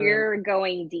We're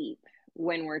going deep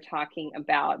when we're talking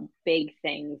about big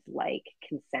things like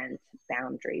consent,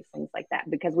 boundaries, things like that,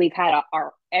 because we've had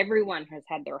everyone has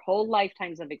had their whole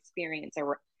lifetimes of experience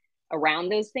around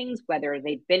those things, whether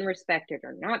they've been respected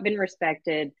or not been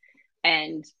respected.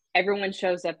 And everyone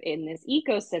shows up in this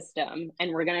ecosystem,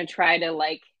 and we're going to try to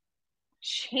like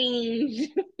change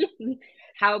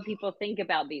how people think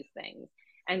about these things.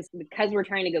 And because we're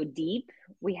trying to go deep,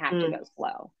 we have to go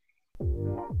slow.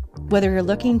 Whether you're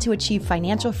looking to achieve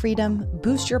financial freedom,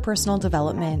 boost your personal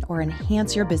development, or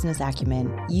enhance your business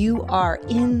acumen, you are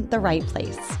in the right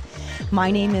place.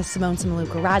 My name is Simone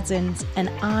Samaluka Radzins, and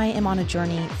I am on a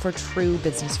journey for true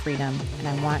business freedom, and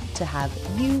I want to have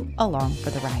you along for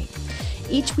the ride.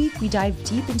 Each week, we dive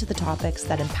deep into the topics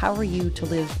that empower you to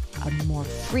live a more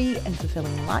free and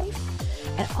fulfilling life,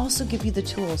 and also give you the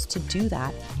tools to do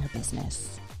that in your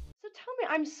business. So tell me,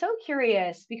 I'm so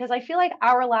curious because I feel like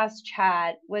our last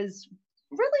chat was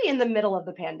really in the middle of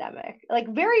the pandemic, like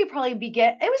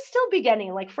it was still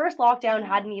beginning, like first lockdown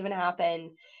hadn't even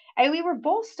happened. And we were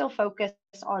both still focused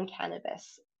on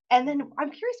cannabis. And then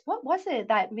I'm curious, what was it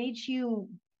that made you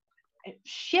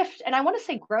shift? And I want to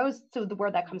say grows, so the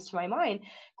word that comes to my mind,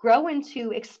 grow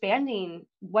into expanding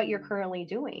what you're currently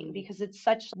doing, because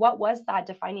what was that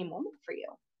defining moment for you?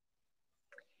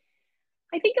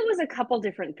 I think it was a couple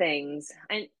different things.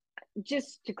 And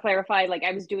just to clarify, like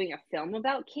I was doing a film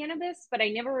about cannabis, but I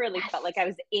never really felt like I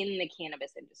was in the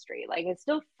cannabis industry. Like I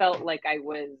still felt like I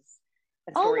was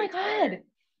a storyteller. Oh my God.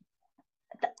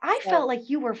 I felt like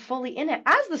you were fully in it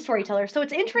as the storyteller. So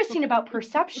it's interesting about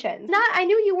perceptions. I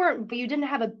knew you weren't, but you didn't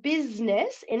have a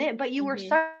business in it, but you were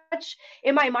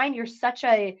in my mind, you're such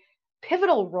a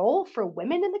pivotal role for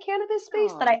women in the cannabis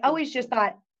space that I always just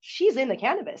thought she's in the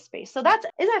cannabis space. So isn't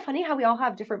that funny how we all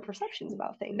have different perceptions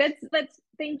about things?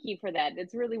 Thank you for that.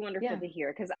 It's really wonderful to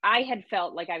hear, because I had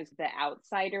felt like I was the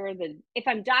outsider. If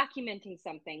I'm documenting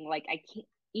something, like I can't,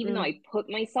 even though I put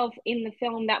myself in the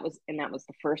film, that was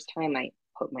the first time I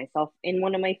put myself in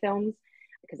one of my films,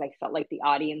 because I felt like the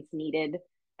audience needed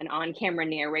an on-camera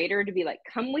narrator to be like,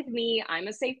 come with me, I'm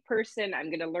a safe person, I'm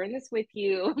going to learn this with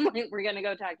you. We're going to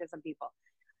go talk to some people.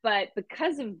 But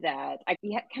because of that,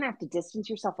 you kind of have to distance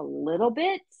yourself a little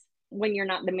bit when you're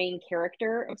not the main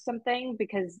character of something,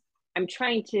 because I'm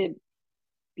trying to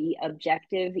be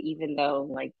objective, even though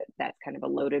like that's kind of a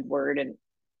loaded word, and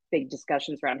big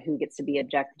discussions around who gets to be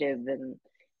objective and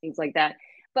things like that.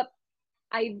 But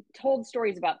I told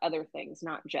stories about other things,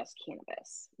 not just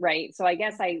cannabis, right? So I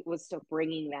guess I was still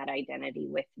bringing that identity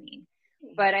with me.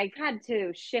 But I've had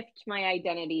to shift my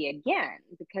identity again,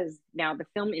 because now the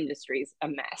film industry is a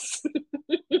mess.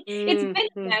 It's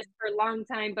been a mess for a long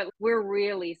time, but we're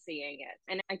really seeing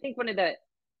it. And I think one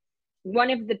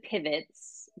of the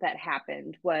pivots that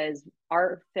happened was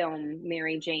our film,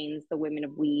 Mary Jane's The Women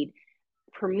of Weed,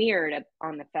 premiered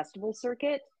on the festival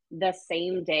circuit the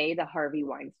same day the Harvey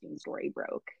Weinstein story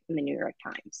broke in the New York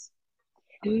Times.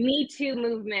 The Me Too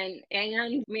movement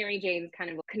and Mary Jane's kind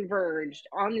of converged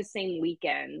on the same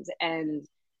weekend. And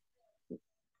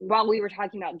while we were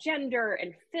talking about gender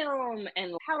and film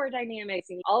and power dynamics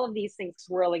and all of these things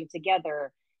swirling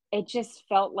together, it just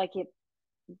felt like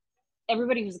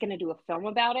everybody was going to do a film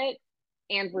about it.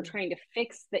 And we're trying to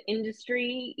fix the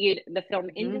industry, the film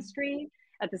industry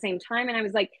at the same time. And I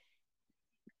was like,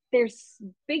 there's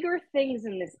bigger things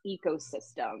in this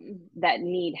ecosystem that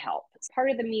need help. Part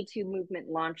of the Me Too movement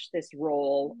launched this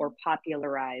role, or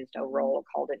popularized a role,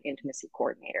 called an intimacy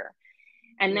coordinator.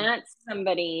 And that's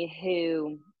somebody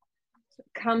who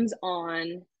comes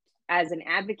on as an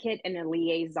advocate and a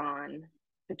liaison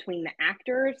between the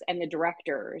actors and the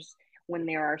directors when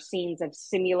there are scenes of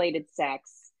simulated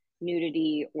sex,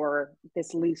 nudity, or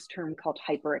this loose term called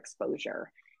hyperexposure.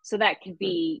 So that could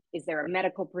be, is there a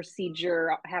medical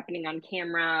procedure happening on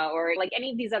camera, or like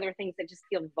any of these other things that just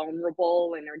feel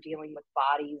vulnerable and are dealing with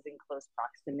bodies in close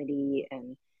proximity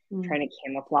and trying to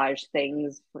camouflage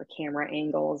things for camera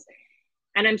angles.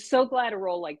 And I'm so glad a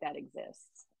role like that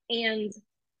exists. And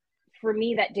for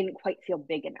me, that didn't quite feel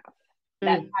big enough.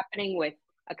 That's happening with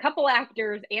a couple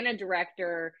actors and a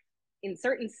director in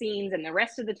certain scenes, and the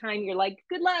rest of the time you're like,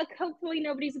 good luck, hopefully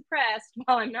nobody's oppressed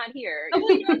while I'm not here.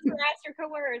 Nobody wants harassed or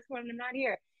coerced when I'm not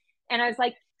here. And I was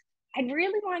like, I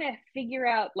really want to figure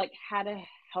out like how to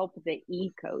help the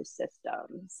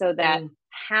ecosystem so that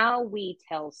how we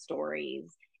tell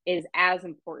stories is as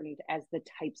important as the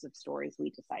types of stories we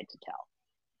decide to tell.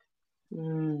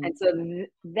 And so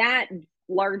that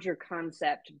larger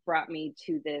concept brought me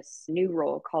to this new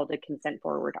role called a consent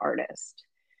forward artist.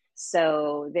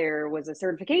 So there was a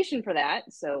certification for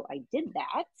that. So I did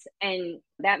that. And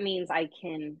that means I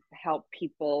can help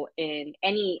people in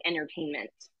any entertainment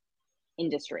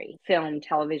industry: film,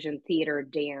 television, theater,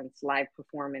 dance, live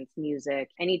performance, music.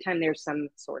 Anytime there's some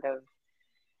sort of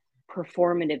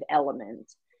performative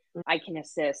element, I can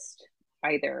assist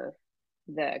either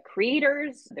the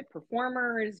creators, the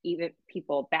performers, even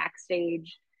people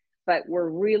backstage. But we're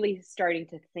really starting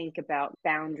to think about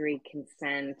boundary,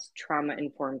 consent,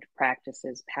 trauma-informed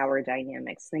practices, power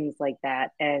dynamics, things like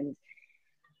that. And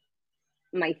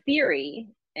my theory,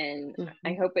 and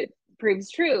I hope it proves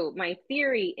true, my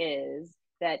theory is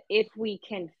that if we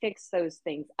can fix those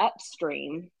things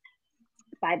upstream,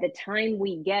 by the time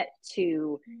we get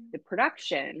to the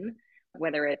production,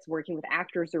 whether it's working with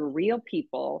actors or real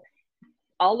people,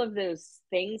 all of those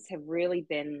things have really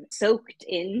been soaked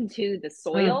into the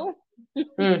soil. So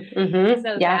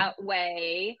that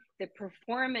way the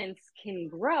performance can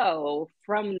grow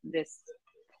from this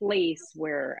place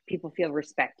where people feel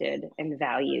respected and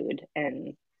valued.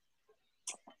 And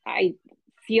I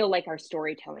feel like our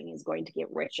storytelling is going to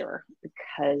get richer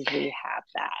because we have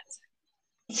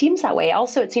that. It seems that way.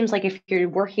 Also, it seems like if you're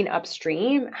working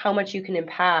upstream, how much you can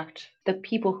impact the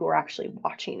people who are actually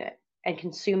watching it and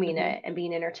consuming it and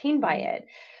being entertained by it.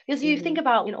 Because you think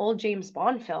about an old James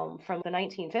Bond film from the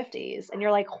 1950s and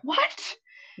you're like, what?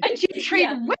 Did you treat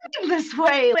women this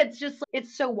way? It's just,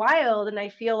 it's so wild. And I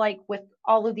feel like with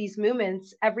all of these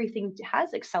movements, everything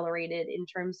has accelerated in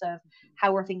terms of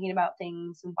how we're thinking about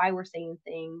things and why we're saying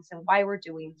things and why we're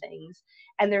doing things.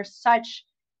 And there's such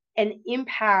an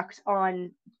impact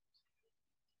on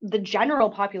the general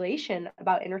population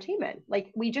about entertainment.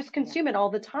 Like we just consume it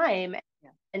all the time.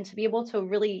 And to be able to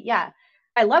really,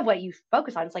 I love what you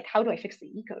focus on. It's like, how do I fix the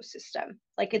ecosystem?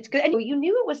 Like it's good. And you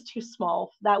knew it was too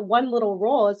small. That one little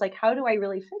role is like, how do I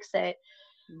really fix it?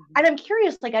 And I'm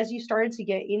curious, like, as you started to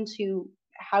get into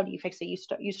how do you fix it,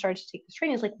 you started to take this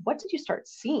training. It's like, what did you start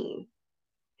seeing?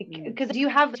 Because do you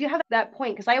have that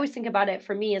point? Because I always think about it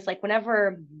for me is like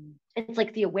whenever it's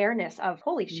like the awareness of,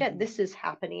 holy shit, this is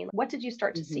happening. What did you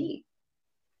start to see?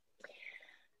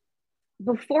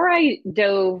 Before I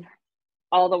dove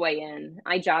all the way in,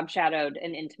 I job shadowed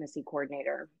an intimacy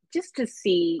coordinator just to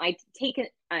see. I take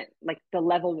it like the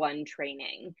level 1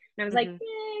 training, and I was like,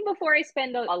 before I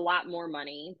spend a lot more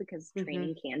money, because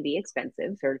training can be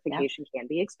expensive, certification can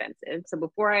be expensive. So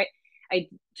before I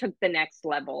took the next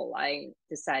level, I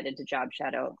decided to job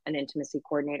shadow an intimacy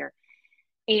coordinator.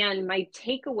 And my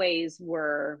takeaways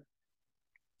were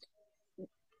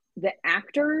the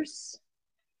actors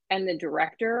and the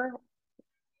director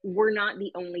were not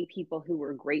the only people who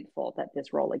were grateful that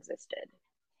this role existed,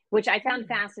 which I found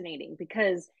fascinating,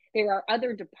 because there are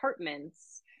other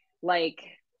departments like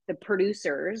the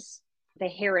producers, the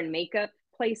hair and makeup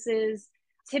places,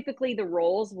 typically the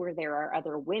roles where there are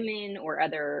other women or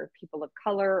other people of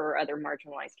color or other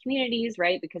marginalized communities,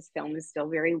 right? Because film is still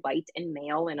very white and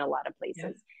male in a lot of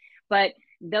places. But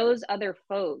those other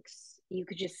folks, you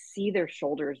could just see their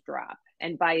shoulders drop.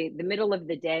 And by the middle of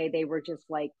the day, they were just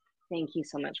like, thank you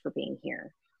so much for being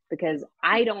here, because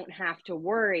I don't have to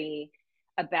worry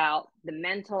about the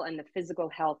mental and the physical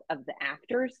health of the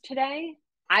actors today.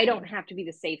 I don't have to be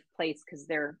the safe place because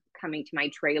they're coming to my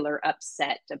trailer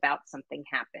upset about something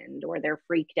happened, or they're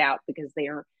freaked out because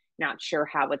they're not sure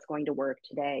how it's going to work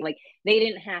today. Like they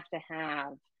didn't have to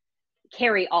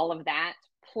carry all of that,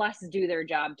 plus do their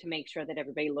job to make sure that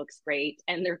everybody looks great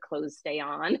and their clothes stay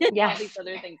on. All these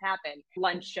other things happen.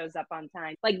 Lunch shows up on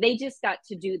time. Like they just got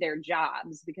to do their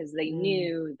jobs because they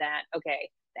knew that, okay,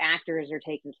 the actors are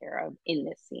taken care of in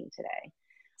this scene today.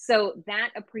 So that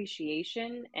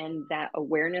appreciation and that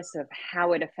awareness of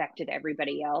how it affected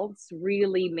everybody else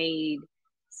really made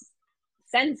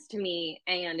sense to me.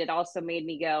 And it also made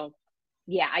me go,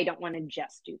 yeah, I don't want to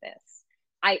just do this.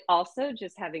 I also,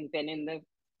 just having been in the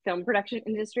film production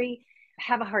industry,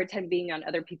 have a hard time being on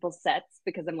other people's sets,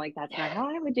 because I'm like, that's not how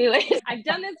I would do it. I've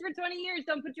done this for 20 years.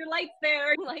 Don't put your lights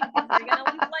there. Like, you're going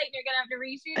to lose light and you're going to have to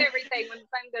reshoot everything when the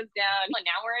sun goes down. And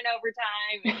now we're in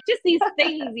overtime. Just these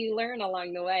things you learn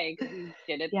along the way, because you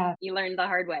did it. You learned the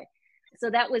hard way. So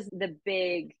that was the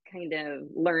big kind of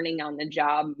learning on the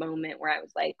job moment where I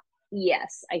was like,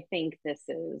 yes, I think this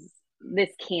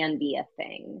can be a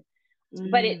thing.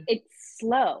 But it's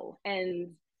slow.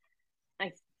 And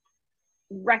I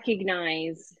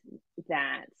recognize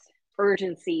that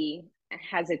urgency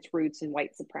has its roots in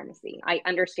white supremacy. I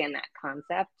understand that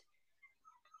concept.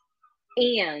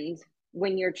 And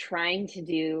when you're trying to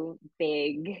do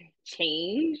big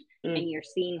change and you're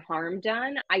seeing harm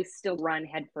done, I still run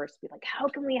headfirst, be like, how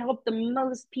can we help the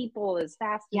most people as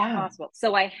fast as possible?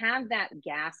 So I have that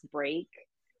gas brake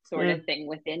sort of thing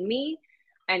within me.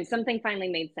 And something finally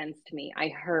made sense to me. I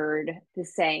heard the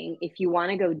saying, if you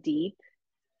want to go deep,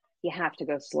 you have to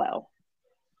go slow.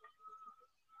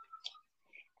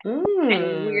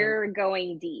 And we're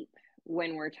going deep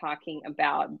when we're talking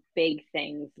about big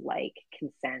things like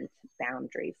consent,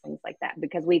 boundaries, things like that,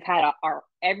 because we've had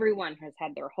everyone has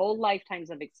had their whole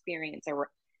lifetimes of experience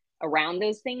around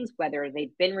those things, whether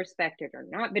they've been respected or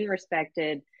not been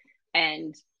respected.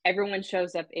 And everyone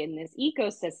shows up in this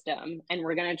ecosystem, and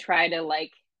we're going to try to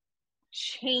like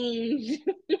change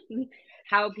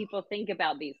how people think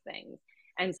about these things.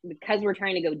 And because we're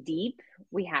trying to go deep,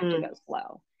 we have to go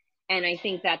slow. And I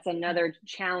think that's another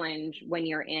challenge when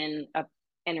you're in a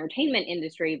entertainment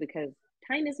industry, because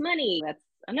time is money. That's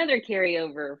another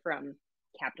carryover from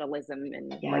capitalism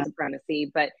and white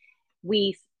supremacy. But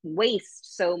we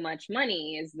waste so much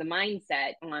money is the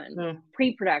mindset on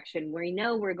pre-production. We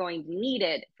know we're going to need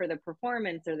it for the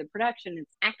performance or the production.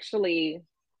 It's actually,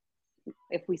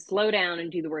 if we slow down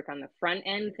and do the work on the front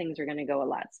end, things are going to go a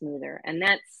lot smoother. And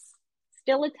that's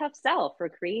still a tough sell for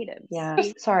creatives. Yeah.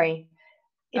 Sorry.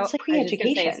 It's like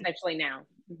pre-education, especially now.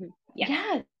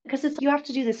 Yeah, because you have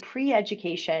to do this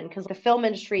pre-education, because the film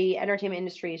industry, entertainment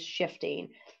industry is shifting.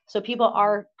 So people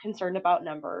are concerned about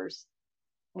numbers,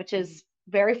 which is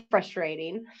very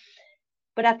frustrating.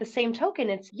 But at the same token,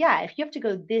 it's, if you have to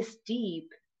go this deep,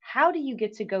 how do you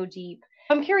get to go deep?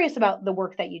 I'm curious about the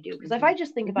work that you do, because if I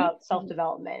just think about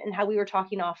self-development and how we were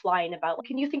talking offline about,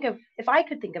 can you think of, if I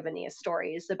could think of any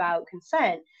stories about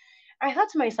consent, I thought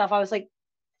to myself, I was like,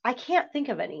 I can't think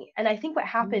of any. And I think what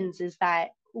happens is that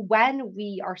when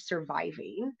we are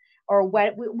surviving, or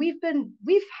when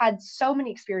we've had so many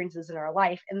experiences in our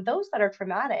life, and those that are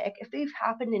traumatic, if they've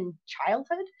happened in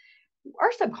childhood,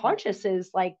 our subconscious is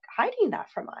like hiding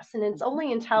that from us. And it's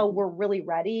only until we're really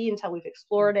ready, until we've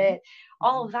explored it,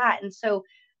 all of that. And so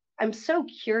I'm so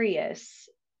curious,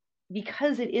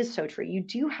 because it is so true. You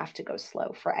do have to go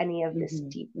slow for any of this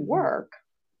deep work.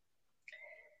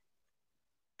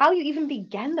 How you even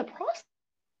begin the process,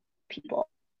 people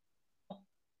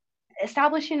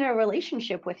establishing a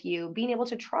relationship with you, being able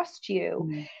to trust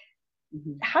you.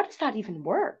 How does that even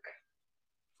work?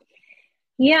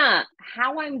 Yeah,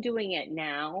 how I'm doing it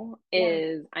now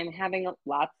is I'm having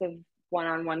lots of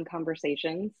one-on-one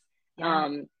conversations.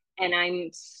 And I'm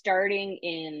starting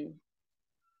in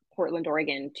Portland,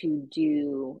 Oregon, to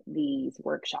do these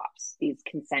workshops, these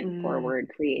consent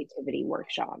forward creativity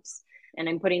workshops. And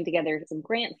I'm putting together some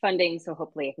grant funding, so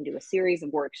hopefully I can do a series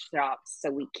of workshops so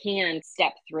we can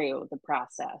step through the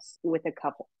process with a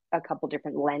couple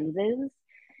different lenses.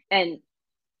 And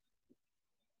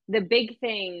the big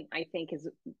thing, I think, is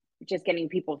just getting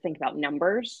people to think about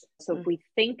numbers. So if we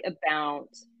think about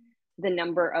the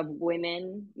number of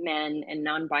women, men, and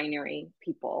non-binary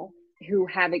people who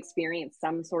have experienced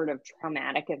some sort of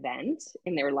traumatic event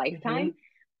in their lifetime,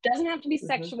 doesn't have to be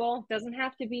sexual, doesn't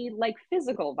have to be like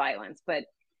physical violence, but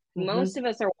most of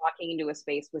us are walking into a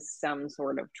space with some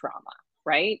sort of trauma,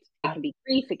 right? It can be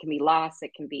grief, it can be loss,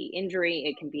 it can be injury,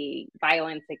 it can be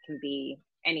violence, it can be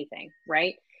anything,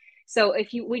 right? So if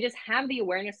we just have the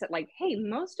awareness that like, hey,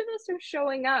 most of us are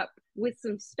showing up with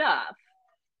some stuff.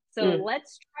 So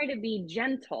let's try to be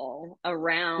gentle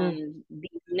around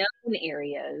these known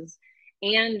areas,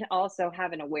 and also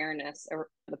have an awareness, or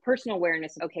the personal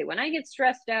awareness. Okay, when I get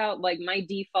stressed out, like my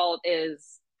default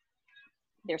is,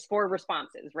 there's 4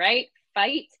 responses, right?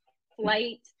 Fight,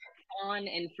 flight, fawn,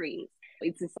 and freeze.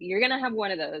 You're going to have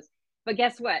one of those. But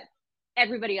guess what?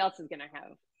 Everybody else is going to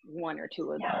have 1 or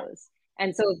 2 of those.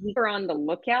 And so if we're on the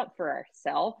lookout for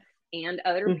ourselves and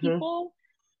other people,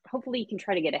 hopefully you can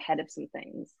try to get ahead of some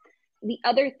things. The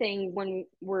other thing, when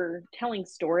we're telling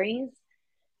stories,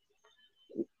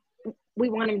 we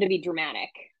want them to be dramatic,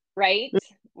 right? That's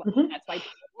why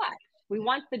people watch. We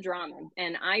want the drama.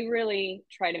 And I really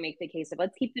try to make the case of,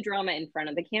 let's keep the drama in front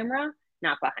of the camera,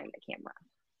 not behind the camera.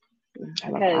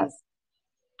 Because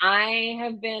I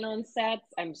have been on sets,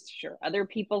 I'm sure other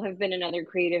people have been in other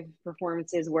creative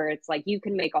performances, where it's like you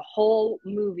can make a whole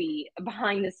movie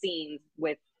behind the scenes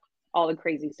with all the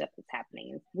crazy stuff that's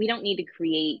happening. We don't need to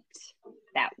create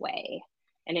that way.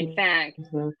 And in fact,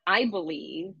 I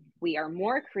believe we are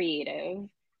more creative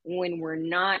when we're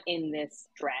not in this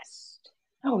stressed,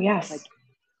 like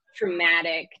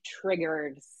traumatic,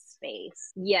 triggered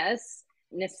space. Yes,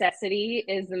 necessity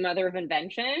is the mother of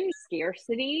invention.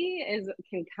 Scarcity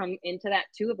can come into that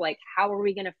too, of like, how are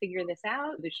we going to figure this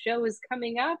out? The show is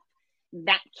coming up.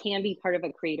 That can be part of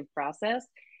a creative process,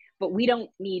 but we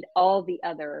don't need all the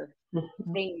other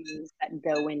things that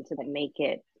go into that make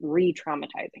it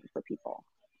re-traumatizing for people.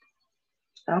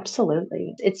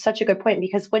 Absolutely. It's such a good point,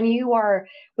 because when you're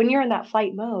in that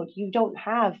flight mode, you don't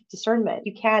have discernment.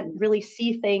 You can't really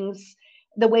see things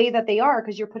the way that they are,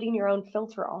 because you're putting your own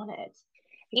filter on it.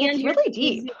 It's really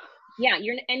deep. Yeah,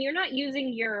 you're not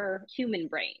using your human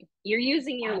brain. You're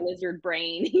using your lizard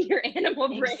brain, your animal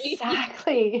brain.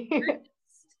 Exactly.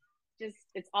 just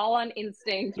it's all on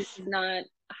instinct. This is not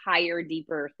higher,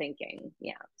 deeper thinking.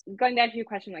 Yeah. Going back to your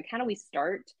question, like how do we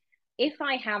start? If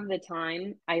I have the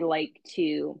time, I like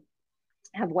to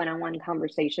have one-on-one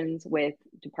conversations with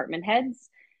department heads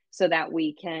so that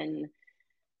we can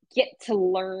get to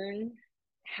learn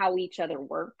how each other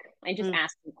work and just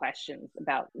ask them questions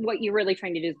about what you're really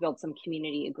trying to do is build some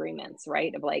community agreements,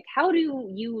 right? Of like, how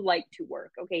do you like to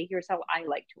work? Okay, here's how I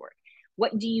like to work.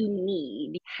 What do you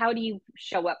need? How do you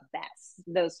show up best?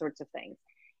 Those sorts of things.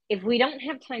 If we don't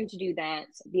have time to do that,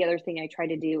 the other thing I try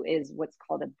to do is what's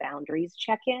called a boundaries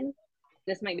check-in.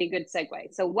 This might be a good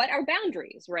segue. So what are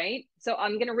boundaries, right? So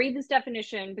I'm going to read this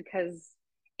definition because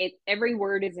every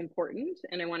word is important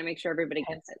and I want to make sure everybody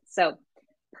gets it. So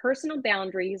personal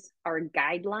boundaries are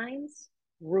guidelines,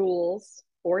 rules,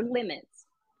 or limits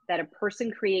that a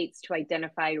person creates to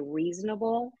identify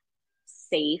reasonable,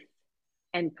 safe,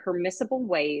 and permissible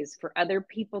ways for other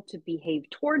people to behave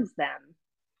towards them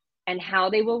and how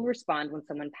they will respond when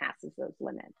someone passes those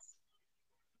limits.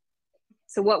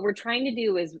 So what we're trying to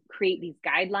do is create these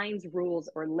guidelines, rules,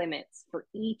 or limits for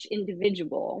each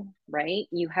individual, right?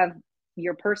 You have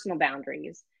your personal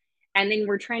boundaries, and then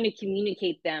we're trying to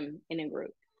communicate them in a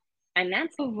group. And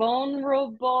that's a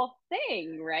vulnerable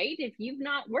thing, right? If you've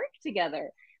not worked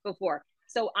together before.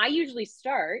 So I usually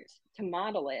start to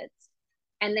model it,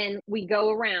 and then we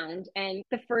go around, and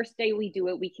the first day we do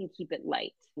it, we can keep it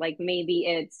light. Like maybe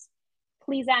it's,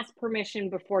 please ask permission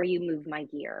before you move my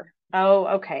gear. Oh,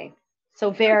 okay. So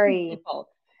very.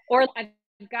 Or I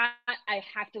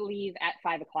have to leave at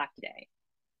 5 o'clock today.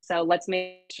 So let's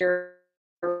make sure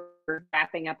we're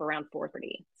wrapping up around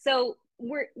 4:30. So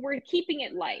we're keeping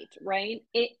it light, right?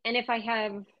 And if I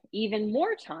have even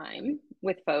more time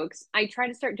with folks, I try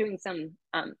to start doing some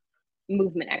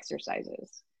movement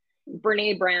exercises.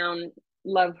 Brene Brown,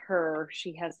 love her.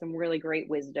 She has some really great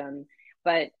wisdom,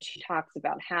 but she talks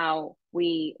about how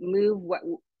we move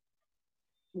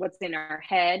what's in our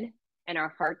head and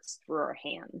our hearts through our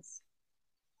hands,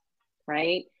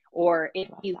 right? Or if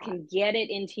you can get it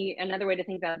into, another way to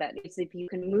think about that is if you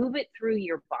can move it through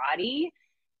your body,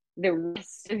 the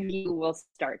rest of you will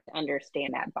start to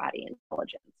understand that body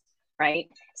intelligence, right?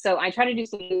 So I try to do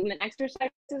some movement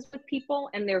exercises with people,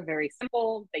 and they're very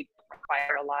simple. They don't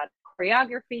require a lot of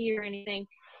choreography or anything,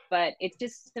 but it's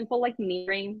just simple, like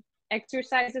mirroring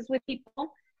exercises with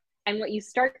people. And what you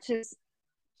start to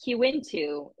cue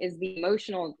into is the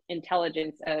emotional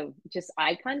intelligence of just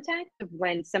eye contact of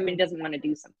when somebody doesn't want to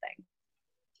do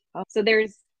something. So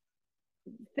there's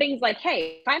things like,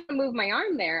 hey, if I'm gonna move my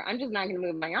arm there, I'm just not gonna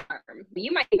move my arm. But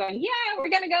you might be going, yeah, we're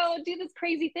gonna go do this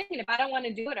crazy thing, and if I don't want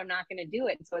to do it, I'm not gonna do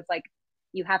it. So it's like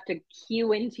you have to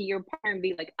cue into your partner and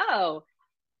be like, oh,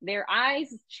 their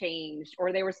eyes changed,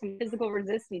 or there was some physical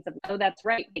resistance of, oh, that's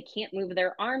right, they can't move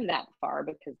their arm that far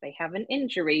because they have an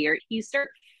injury. Or you start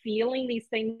feeling these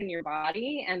things in your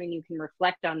body, and then you can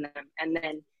reflect on them, and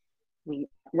then we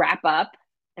wrap up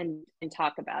and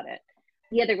talk about it.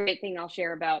 The other great thing I'll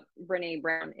share about Brene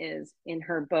Brown is in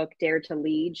her book, Dare to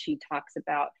Lead, she talks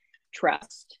about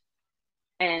trust.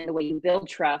 And the way you build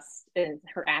trust is,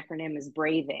 her acronym is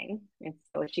BRAVING. And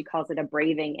so she calls it a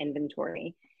braving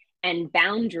inventory. And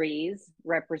boundaries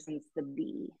represents the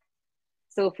B.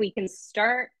 So if we can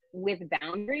start with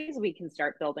boundaries, we can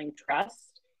start building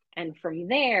trust. And from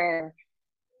there,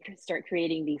 we can start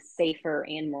creating these safer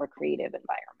and more creative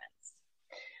environments.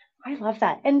 I love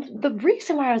that. And the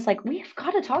reason why I was like, we've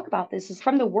got to talk about this is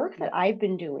from the work that I've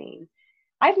been doing.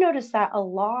 I've noticed that a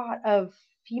lot of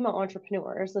female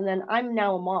entrepreneurs, and then I'm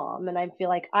now a mom, and I feel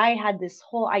like I had this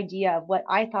whole idea of what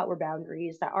I thought were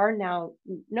boundaries that are now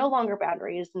no longer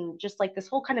boundaries, and just like this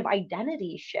whole kind of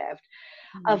identity shift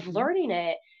of learning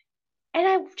it. And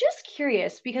I'm just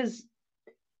curious because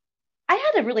I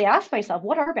had to really ask myself,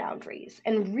 what are boundaries?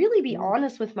 And really be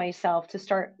honest with myself to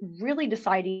start really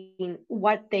deciding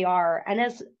what they are. And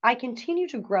as I continue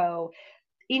to grow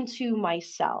into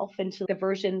myself, into the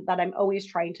version that I'm always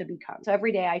trying to become. So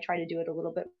every day I try to do it a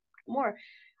little bit more.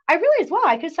 I realized, wow,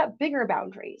 I could set bigger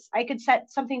boundaries. I could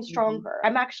set something stronger.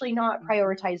 I'm actually not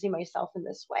prioritizing myself in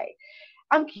this way.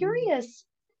 I'm curious,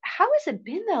 how has it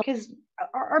been though? Because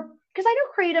I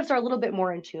know creatives are a little bit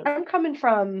more in tune. I'm coming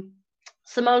from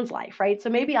Simone's life, right? So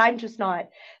maybe I'm just not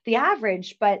the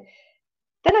average, but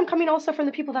then I'm coming also from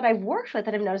the people that I've worked with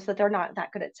that have noticed that they're not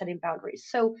that good at setting boundaries.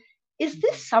 So is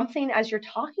this something, as you're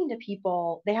talking to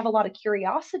people, they have a lot of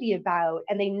curiosity about,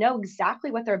 and they know exactly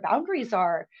what their boundaries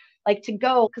are, like to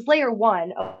go, because layer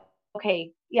one, oh,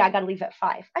 okay, yeah, I got to leave at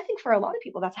 5. I think for a lot of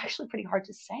people, that's actually pretty hard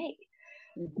to say.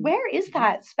 Where is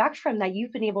that spectrum that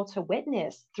you've been able to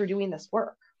witness through doing this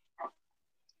work?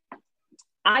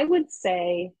 I would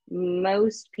say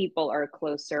most people are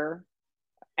closer,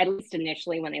 at least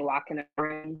initially when they walk in a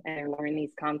room and they're learning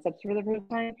these concepts for the first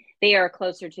time, they are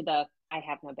closer to the I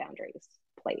have no boundaries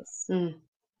place.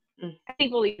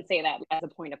 People even say that as a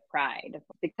point of pride,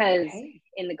 because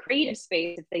in the creative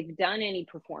space, if they've done any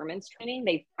performance training,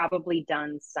 they've probably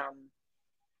done some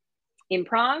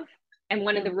improv. And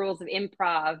one of the rules of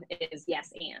improv is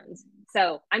yes and.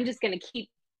 So I'm just going to keep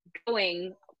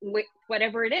going with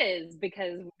whatever it is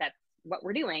because that's what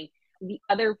we're doing. The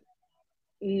other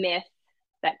myth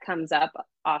that comes up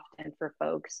often for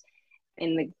folks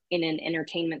in an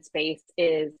entertainment space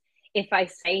is if I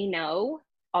say no,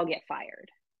 I'll get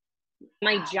fired.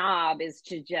 My job is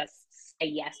to just say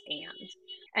yes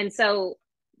and so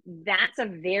that's a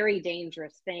very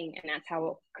dangerous thing, and that's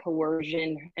how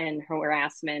coercion and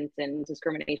harassment and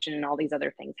discrimination and all these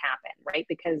other things happen, right?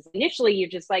 Because initially you're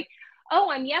just like, oh,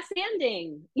 I'm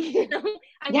yes-anding,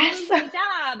 I'm doing my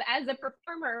job as a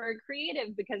performer or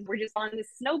creative because we're just on this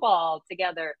snowball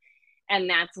together. And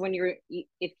that's when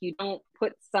if you don't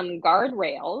put some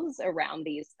guardrails around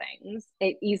these things,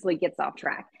 it easily gets off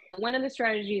track. One of the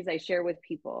strategies I share with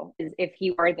people is if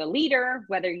you are the leader,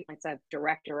 whether it's a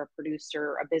director, a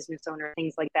producer, a business owner,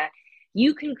 things like that,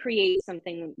 you can create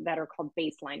something that are called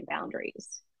baseline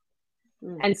boundaries.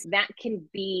 And so that can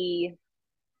be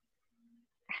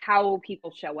how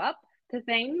people show up to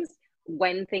things,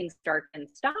 when things start and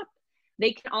stop.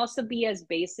 They can also be as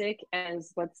basic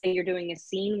as, let's say you're doing a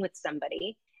scene with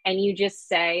somebody and you just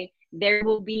say, there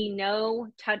will be no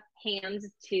hands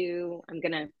to, I'm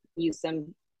going to use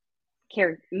some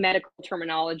medical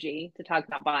terminology to talk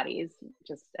about bodies,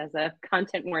 just as a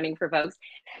content warning for folks.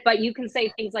 But you can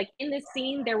say things like, in this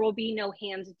scene, there will be no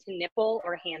hand to nipple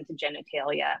or hand to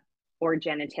genitalia or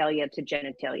genitalia to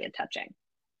genitalia touching.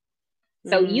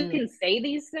 So you can say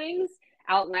these things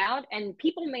out loud, and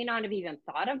people may not have even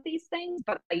thought of these things,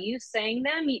 but by you saying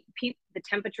them, the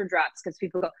temperature drops because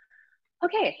people go,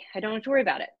 okay, I don't have to worry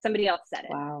about it. Somebody else said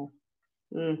it. Wow.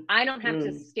 I don't have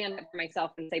to stand up for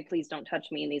myself and say, please don't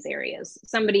touch me in these areas.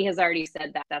 Somebody has already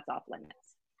said that that's off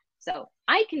limits. So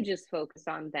I can just focus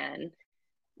on then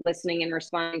listening and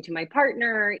responding to my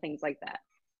partner, things like that.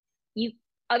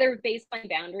 Other baseline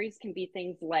boundaries can be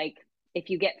things like, if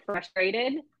you get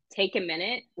frustrated, take a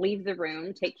minute, leave the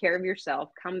room, take care of yourself,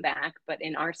 come back. But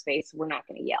in our space, we're not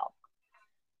going to yell.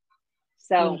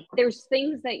 So there's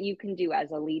things that you can do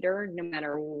as a leader, no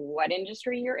matter what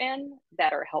industry you're in,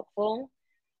 that are helpful.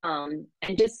 And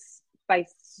just by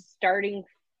starting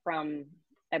from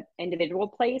an individual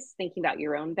place, thinking about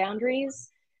your own boundaries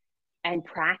and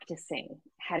practicing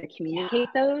how to communicate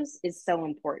those is so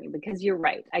important, because you're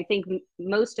right. I think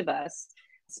most of us,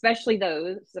 especially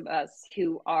those of us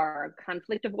who are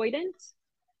conflict avoidant,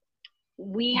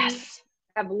 we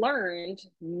have learned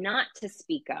not to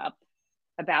speak up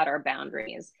about our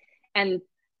boundaries. And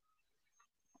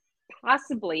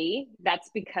possibly that's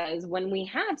because when we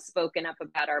have spoken up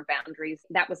about our boundaries,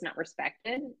 that was not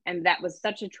respected. And that was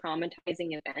such a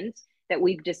traumatizing event that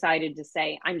we've decided to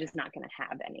say, I'm just not going to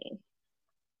have any,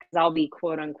 because I'll be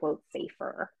quote unquote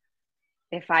safer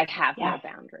if I have no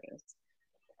boundaries.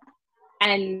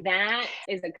 And that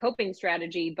is a coping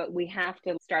strategy, but we have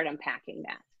to start unpacking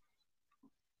that.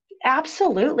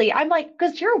 Absolutely. I'm like,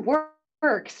 because your work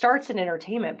starts in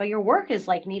entertainment, but your work is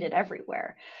like needed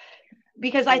everywhere.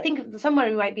 Because I think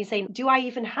someone might be saying, do I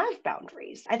even have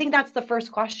boundaries? I think that's the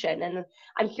first question. And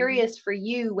I'm curious for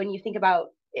you, when you think about,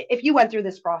 if you went through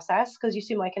this process, because you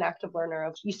seem like an active learner,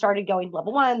 of you started going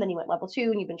level 1, then you went level 2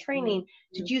 and you've been training.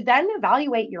 Did you then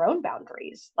evaluate your own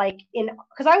boundaries? Like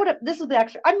because I would have, this is the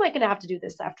extra, I'm like going to have to do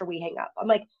this after we hang up. I'm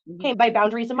like, okay, my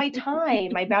boundaries in my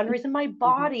time, my boundaries in my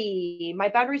body, my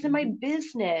boundaries in my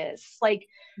business. Like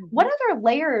what other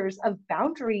layers of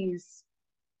boundaries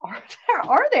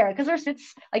are there? Because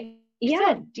it's like you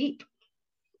said, deep.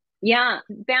 Yeah.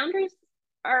 Boundaries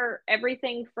are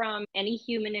everything from any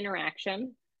human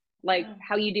interaction, like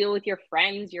how you deal with your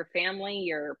friends, your family,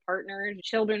 your partner,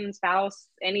 children, spouse,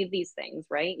 any of these things,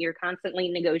 right? You're constantly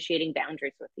negotiating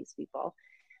boundaries with these people.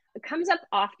 It comes up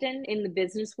often in the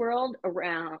business world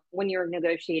around when you're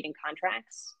negotiating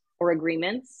contracts or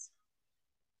agreements.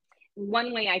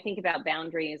 One way I think about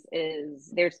boundaries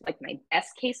is there's like my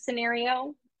best case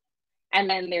scenario, and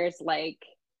then there's like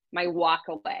my walk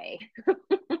away.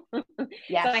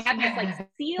 So I have this like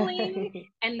ceiling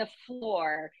and the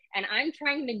floor, and I'm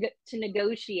trying to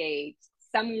negotiate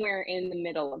somewhere in the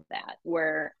middle of that,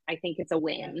 where I think it's a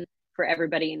win for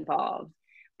everybody involved.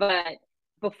 But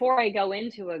before I go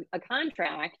into a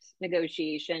contract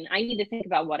negotiation, I need to think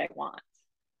about what I want.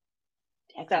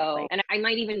 Exactly. So, and I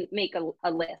might even make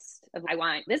a list of I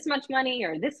want this much money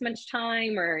or this much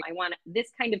time, or I want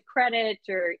this kind of credit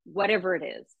or whatever it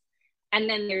is. And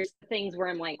then there's things where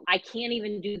I'm like, I can't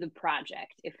even do the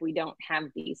project if we don't have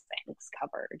these things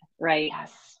covered, right?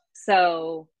 Yes.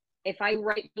 So if I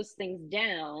write those things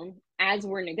down as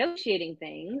we're negotiating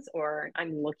things, or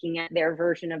I'm looking at their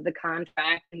version of the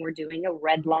contract and we're doing a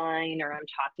red line, or I'm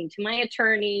talking to my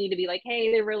attorney to be like,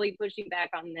 hey, they're really pushing back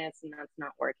on this and that's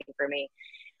not working for me.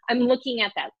 I'm looking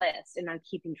at that list and I'm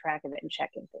keeping track of it and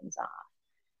checking things off.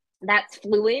 That's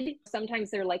fluid.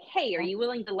 Sometimes they're like, hey, are you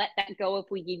willing to let that go if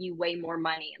we give you way more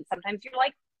money? And sometimes you're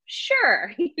like,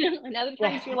 sure. And other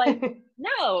times you're like,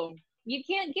 no, you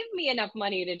can't give me enough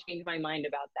money to change my mind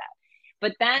about that.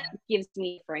 But that gives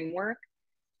me a framework.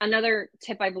 Another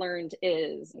tip I've learned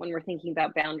is when we're thinking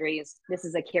about boundaries, this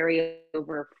is a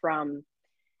carryover from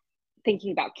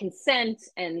thinking about consent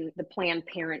and the Planned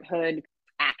Parenthood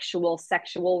actual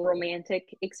sexual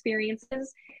romantic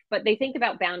experiences, but they think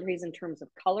about boundaries in terms of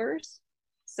colors.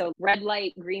 So red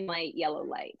light, green light, yellow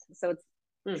light. So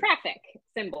it's traffic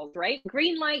symbols, right?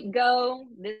 Green light, go.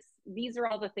 These are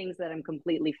all the things that I'm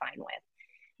completely fine with.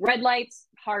 Red lights,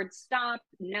 hard stop.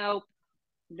 Nope.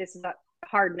 This is a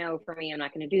hard no for me. I'm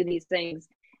not going to do these things.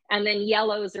 And then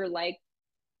yellows are like,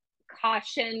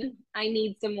 caution, I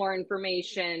need some more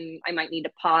information. I might need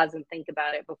to pause and think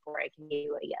about it before I can give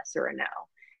you a yes or a no.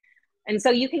 And so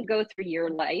you can go through your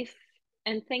life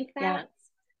and think that.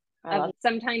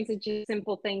 Sometimes it's just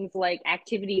simple things like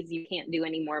activities you can't do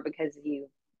anymore because you're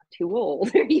too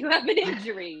old or you have an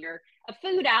injury or a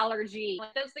food allergy.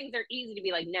 Like, those things are easy to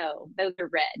be like, no, those are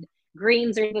red.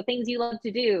 Greens are the things you love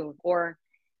to do. Or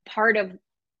part of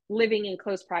living in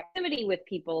close proximity with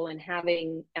people and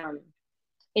having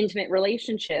intimate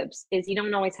relationships is you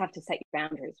don't always have to set your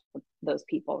boundaries with those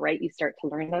people, right? You start to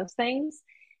learn those things.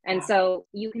 And so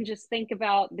you can just think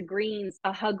about the greens,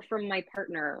 a hug from my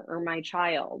partner or my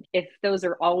child. If those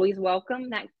are always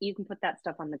welcome, that you can put that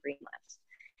stuff on the green list.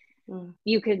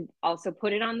 You could also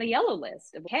put it on the yellow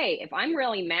list of, hey, if I'm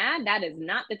really mad, that is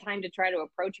not the time to try to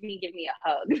approach me and give me a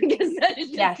hug because that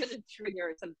is just going to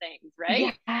trigger some things,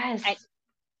 right? Yes.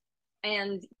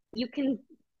 And you can,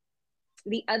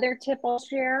 the other tip I'll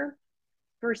share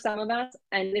for some of us,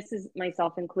 and this is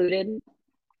myself included,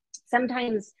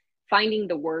 sometimes finding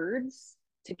the words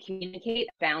to communicate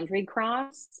a boundary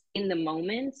cross in the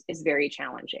moment is very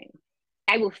challenging.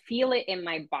 I will feel it in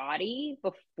my body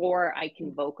before I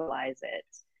can vocalize it.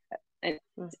 And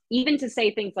even to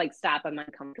say things like, stop, I'm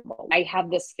uncomfortable. I have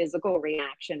this physical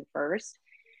reaction first.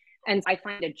 And I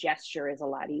find a gesture is a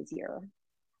lot easier.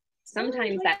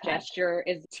 Sometimes that gesture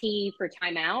is T for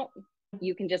timeout.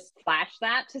 You can just flash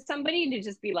that to somebody to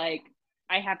just be like,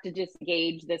 I have to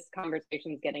disengage, this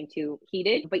conversation is getting too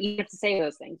heated. But you have to say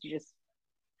those things. You just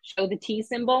show the T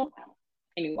symbol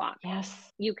and you walk. Yes.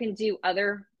 You can do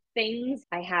other things.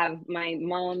 I have my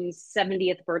mom's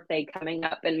 70th birthday coming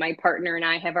up, and my partner and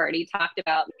I have already talked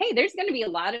about, hey, there's going to be a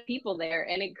lot of people there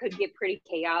and it could get pretty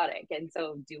chaotic. And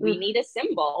so do we need a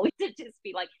symbol to just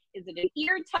be like, is it an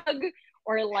ear tug,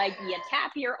 or like you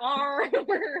tap your arm,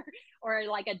 or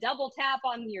like a double tap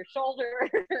on your shoulder,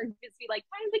 or just be like,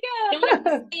 time to go. You don't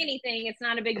have to say anything. It's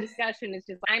not a big discussion. It's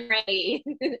just, I'm ready.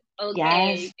 Okay.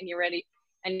 Yes. And you're ready.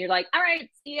 And you're like, all right,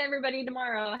 see everybody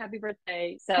tomorrow. Happy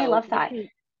birthday. So I love that. You can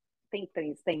think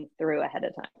these things through ahead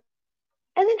of time.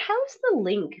 And then how's the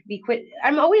link?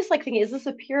 I'm always like thinking, is this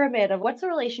a pyramid of what's the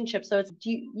relationship? So it's,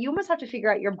 you almost have to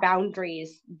figure out your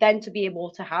boundaries then to be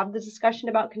able to have the discussion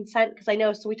about consent. Because I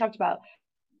know, so we talked about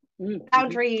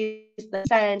boundaries, the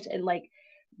consent, and like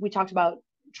we talked about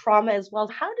trauma as well.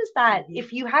 How does that,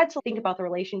 if you had to think about the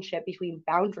relationship between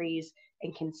boundaries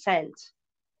and consent,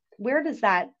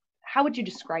 how would you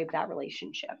describe that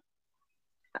relationship?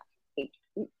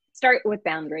 Start with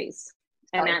boundaries,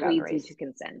 and that leads into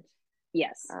consent.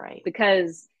 Yes. All right.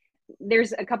 Because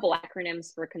there's a couple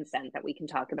acronyms for consent that we can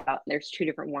talk about. There's two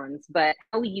different ones, but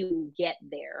how you get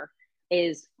there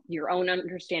is your own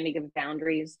understanding of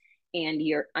boundaries and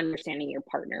your understanding your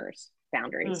partner's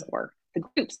boundaries or the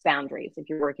group's boundaries if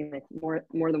you're working with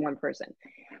more than one person.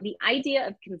 The idea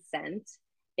of consent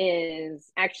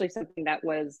is actually something that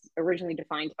was originally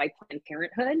defined by Planned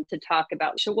Parenthood to talk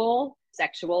about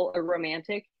sexual or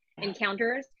romantic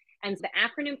encounters. And the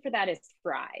acronym for that is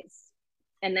FRIES.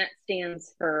 And that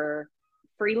stands for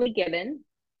freely given,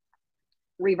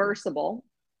 reversible,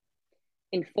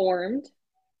 informed,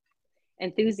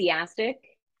 enthusiastic,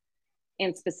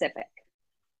 and specific.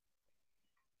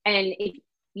 And if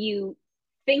you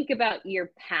think about your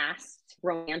past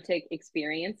romantic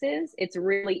experiences, it's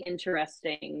really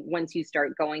interesting once you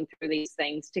start going through these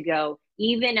things to go,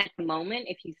 even at the moment,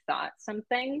 if you thought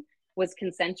something was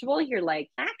consensual, you're like,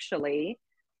 actually,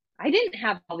 I didn't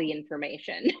have all the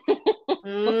information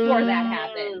before that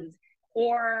happened.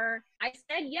 Or I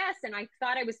said yes, and I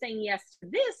thought I was saying yes to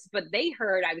this, but they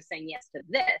heard I was saying yes to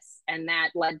this. And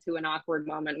that led to an awkward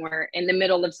moment where in the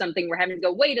middle of something, we're having to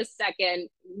go, wait a second,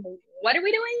 what are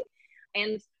we doing?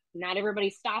 And not everybody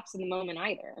stops in the moment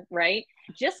either, right?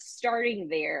 Just starting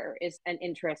there is an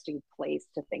interesting place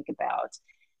to think about.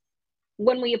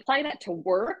 When we apply that to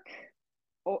work,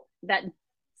 that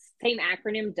same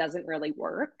acronym doesn't really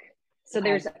work. So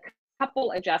there's a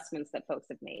couple adjustments that folks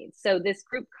have made. So this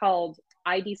group called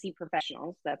IDC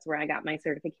Professionals, that's where I got my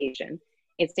certification.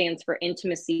 It stands for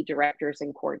Intimacy Directors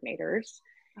and Coordinators.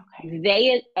 Okay.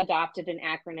 They adopted an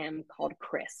acronym called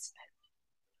CRISP.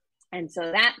 And so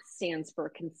that stands for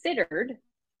Considered,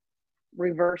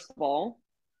 Reversible,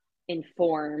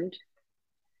 Informed,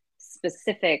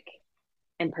 Specific,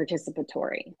 and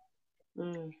Participatory.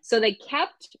 So they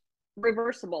kept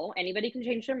reversible, anybody can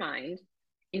change their mind.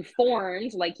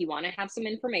 Informed, like you want to have some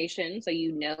information so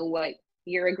you know what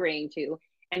you're agreeing to.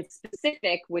 And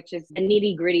specific, which is the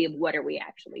nitty gritty of what are we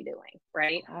actually doing,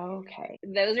 right? Okay.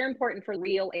 Those are important for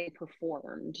real and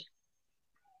performed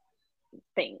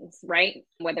things, right?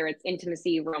 Whether it's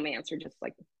intimacy, romance, or just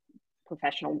like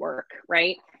professional work,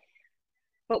 right?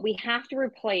 But we have to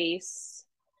replace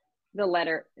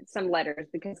some letters,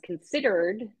 because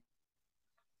considered,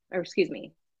 or excuse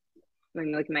me, let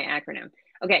me look at my acronym.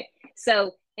 Okay,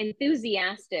 so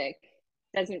enthusiastic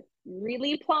doesn't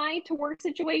really apply to work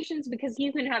situations because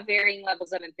you can have varying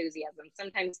levels of enthusiasm.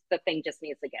 Sometimes the thing just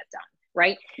needs to get done,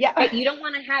 right? Yeah. But you don't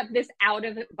want to have this out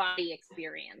of body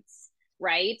experience,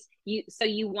 right? So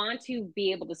you want to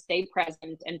be able to stay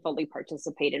present and fully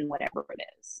participate in whatever it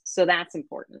is. So that's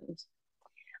important.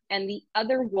 And the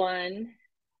other one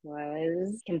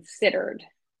was considered.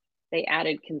 They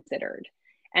added considered.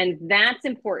 And that's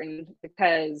important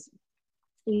because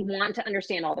you want to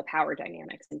understand all the power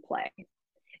dynamics in play.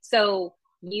 So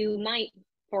you might,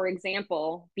 for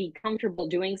example, be comfortable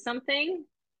doing something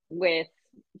with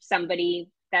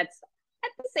somebody that's at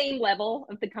the same level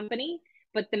of the company,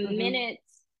 but the minute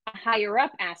a higher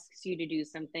up asks you to do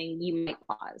something, you might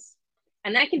pause.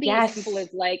 And that can be as simple as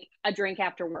like a drink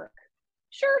after work.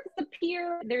 Sure, it's a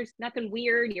peer, there's nothing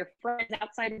weird, your friends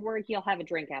outside of work, you'll have a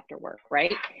drink after work,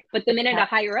 right? But the minute a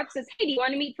higher up says, hey, do you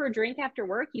want to meet for a drink after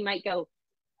work? You might go,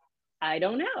 I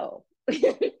don't know.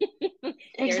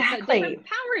 There's a different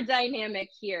power dynamic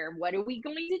here. What are we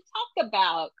going to talk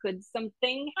about? Could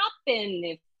something happen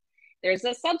if there's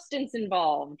a substance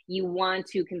involved? You want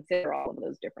to consider all of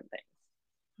those different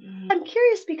things. I'm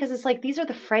curious because it's like, these are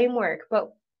the framework,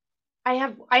 but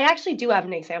I actually do have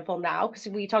an example now, because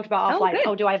we talked about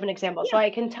offline. Do I have an example? Yeah. So I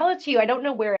can tell it to you. I don't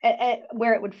know where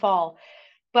it would fall,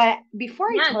 but before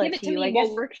I tell it to you, I guess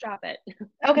we'll workshop it.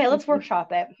 Okay, let's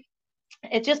workshop it.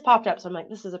 It just popped up, so I'm like,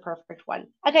 this is a perfect one.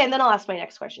 Okay, and then I'll ask my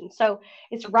next question. So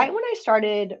it's right when I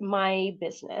started my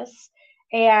business,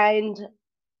 and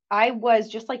I was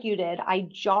just like you did. I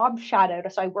job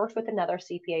shadowed. So I worked with another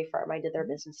CPA firm. I did their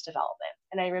business development.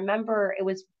 And I remember it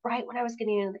was right when I was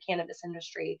getting into the cannabis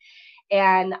industry.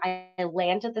 And I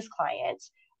landed this client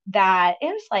that it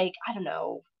was like, I don't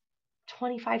know,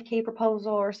 25K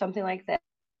proposal or something like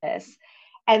this.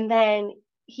 And then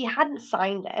he hadn't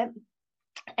signed it.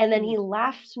 And then he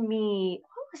left me,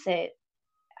 what was it?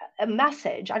 A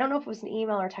message. I don't know if it was an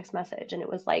email or text message. And it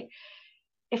was like,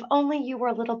 if only you were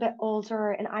a little bit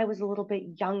older and I was a little bit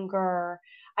younger,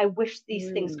 I wish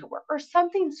these things could work, or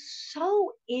something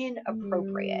so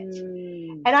inappropriate.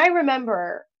 And I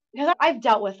remember, because I've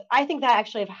dealt with, I think that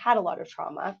actually I've had a lot of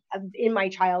trauma in my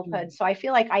childhood. So I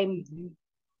feel like I'm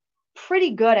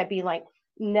pretty good at being like,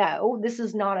 no, this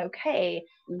is not okay.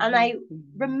 And I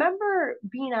remember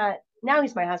being at, now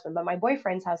he's my husband, but my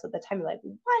boyfriend's house at the time, like,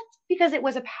 what? Because it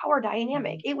was a power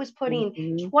dynamic. It was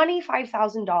putting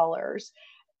 $25,000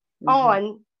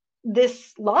 on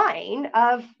this line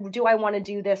of, do I want to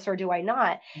do this or do I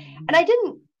not? And I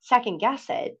didn't second guess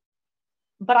it,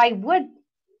 but I would,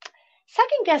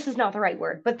 second guess is not the right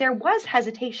word, but there was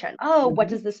hesitation. Oh, what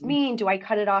does this mean? Do I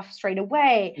cut it off straight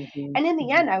away? And in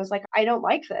the end, I was like, I don't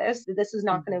like this. This is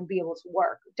not going to be able to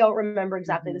work. Don't remember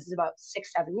exactly. This is about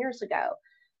 6-7 years ago.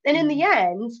 And in the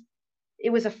end,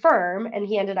 it was a firm, and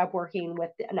he ended up working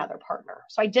with another partner.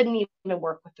 So I didn't even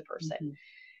work with the person.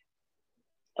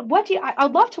 What do you,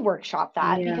 I'd love to workshop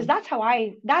that, because that's how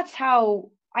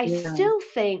I still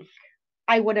think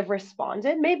I would have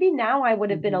responded. Maybe now I would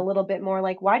have been a little bit more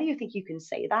like, why do you think you can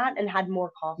say that? And had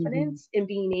more confidence in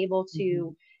being able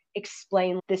to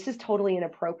explain this is totally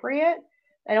inappropriate.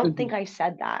 I don't think I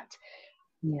said that.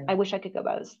 Yeah. I wish I could go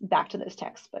back to those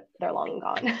texts, but they're long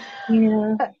gone.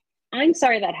 Yeah. I'm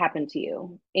sorry that happened to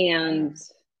you. And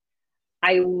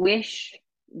I wish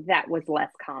that was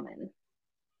less common.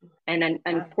 And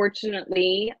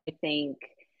unfortunately, I think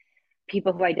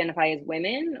people who identify as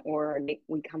women, or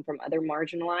we come from other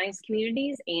marginalized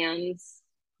communities, and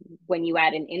when you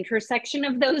add an intersection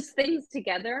of those things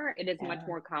together, it is much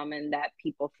more common that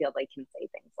people feel they can say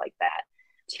things like that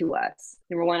to us.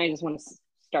 Number one, I just want to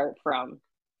start from,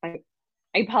 I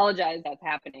apologize that's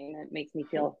happening. That makes me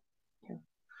feel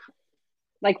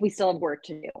like we still have work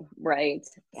to do, right?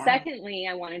 Yeah. Secondly,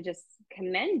 I want to just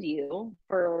commend you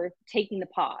for taking the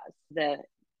pause.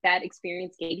 That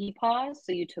experience gave you pause,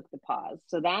 so you took the pause.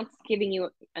 So that's giving you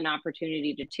an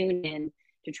opportunity to tune in,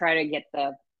 to try to get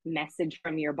the message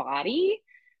from your body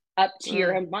up to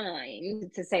your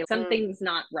mind, to say something's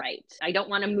not right. I don't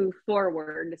want to move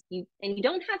forward. And you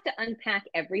don't have to unpack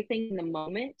everything in the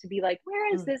moment to be like,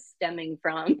 where is this stemming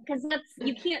from? Because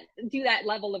you can't do that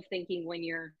level of thinking when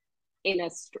you're in a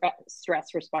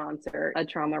stress response or a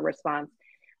trauma response.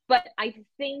 But I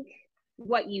think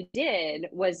what you did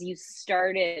was you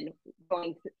started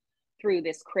going through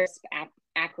this CRISP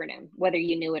acronym, whether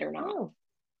you knew it or not.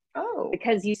 Oh.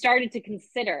 Because you started to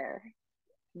consider,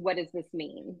 what does this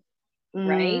mean?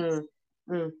 Right?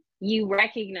 You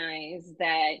recognize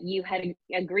that you had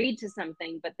agreed to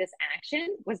something, but this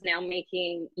action was now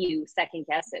making you second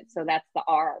guess it. So that's the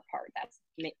R part. That's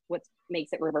what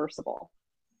makes it reversible.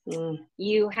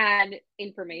 You had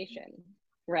information,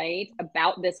 right,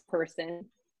 about this person.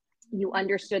 You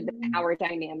understood the power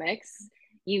dynamics.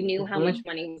 You knew how much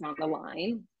money was on the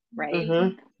line,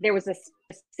 right? There was a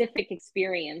specific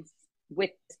experience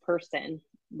with this person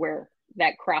where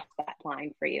that crossed that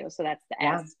line for you. So that's the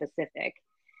S, specific.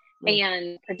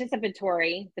 And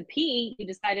participatory, the P, you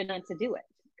decided not to do it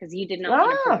because you did not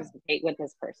want to participate with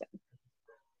this person.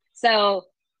 So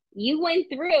you went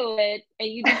through it and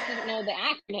you just didn't know the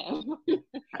acronym.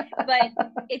 But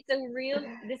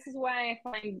this is why I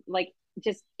find like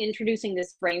just introducing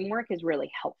this framework is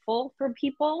really helpful for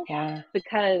people.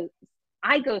 Because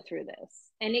I go through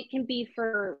this, and it can be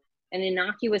for an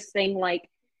innocuous thing like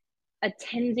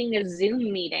attending a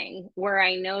Zoom meeting where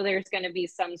I know there's going to be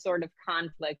some sort of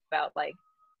conflict about like,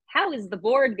 how is the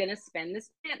board going to spend this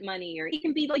grant money? Or it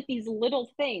can be like these little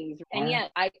things. And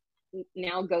yet I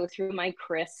now go through my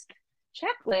CRISP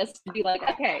checklist to be like,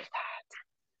 okay,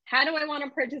 how do I want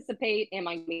to participate? Am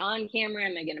I going to be on camera?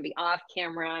 Am I going to be off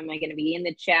camera? Am I going to be in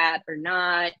the chat or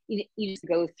not? You just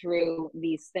go through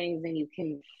these things and you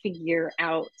can figure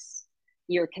out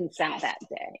your consent that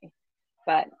day.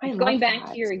 But going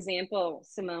back to your example,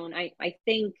 Simone, I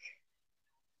think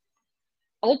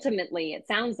ultimately it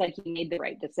sounds like you made the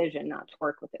right decision not to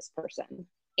work with this person.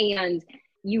 And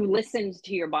you listened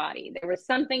to your body. There was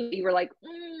something that you were like,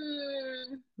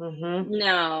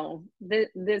 no,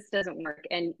 this doesn't work.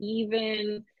 And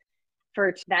even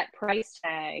for that price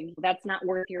tag, that's not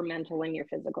worth your mental and your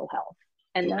physical health.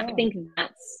 And I think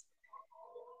that's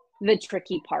the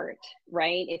tricky part,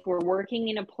 right? If we're working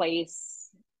in a place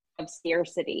of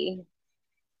scarcity,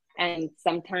 and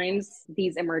sometimes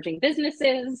these emerging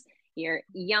businesses, you're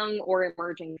young or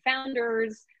emerging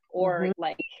founders, or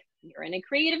like you're in a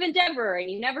creative endeavor and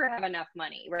you never have enough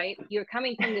money, right? You're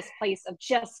coming from this place of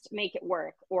just make it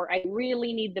work, or I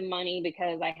really need the money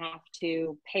because I have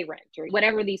to pay rent, or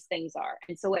whatever these things are.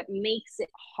 And so it makes it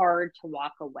hard to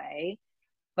walk away.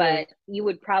 But you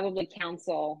would probably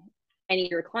counsel any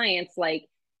of your clients, like,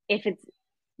 if it's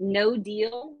no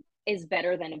deal is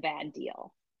better than a bad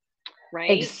deal, right?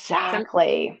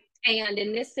 Exactly. And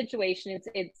in this situation,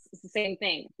 it's the same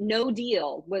thing. No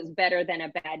deal was better than a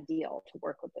bad deal to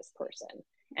work with this person.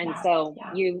 And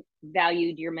you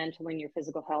valued your mental and your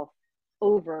physical health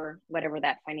over whatever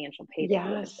that financial payday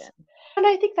was. And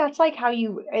I think that's like how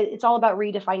it's all about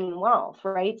redefining wealth,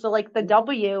 right? So like the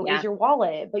W is your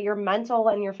wallet, but your mental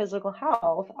and your physical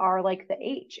health are like the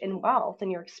H in wealth,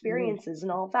 and your experiences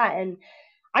and all of that. And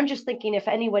I'm just thinking, if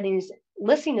anyone who's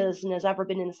listening to this and has ever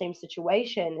been in the same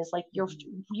situation, is like, you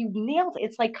nailed it.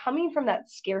 It's like coming from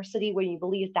that scarcity where you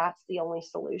believe that's the only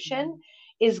solution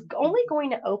is only going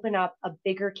to open up a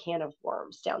bigger can of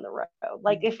worms down the road.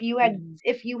 Like if you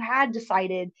had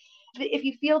decided, if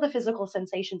you feel the physical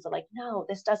sensations of like, no,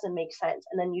 this doesn't make sense,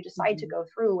 and then you decide to go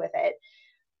through with it,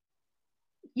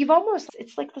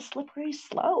 it's like the slippery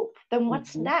slope. Then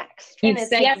what's next? And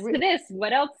it's yes to this.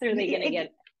 What else are they going to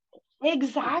get?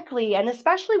 Exactly. And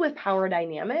especially with power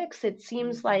dynamics, it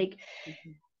seems like,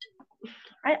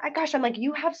 I'm like,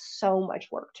 you have so much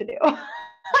work to do.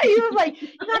 You was like, you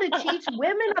got to teach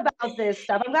women about this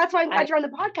stuff. And that's why I'm glad you're on the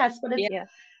podcast. But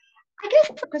it's, I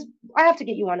guess because I have to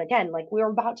get you on again. Like we were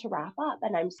about to wrap up,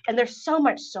 and there's so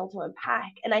much still to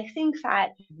unpack. And I think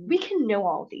that we can know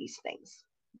all these things,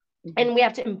 and we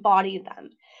have to embody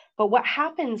them. But what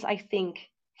happens, I think,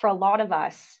 for a lot of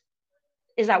us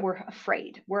is that we're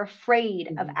afraid. We're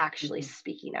afraid of actually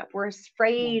speaking up. We're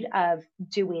afraid of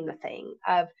doing the thing,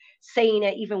 of saying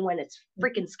it, even when it's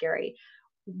freaking scary.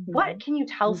 What can you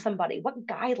tell somebody? What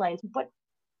guidelines, what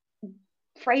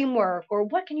framework, or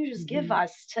what can you just give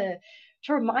us to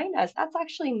remind us that's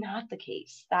actually not the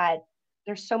case, that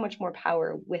there's so much more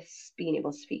power with being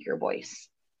able to speak your voice?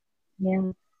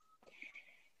 Yeah.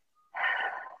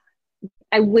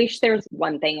 I wish there was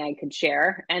one thing I could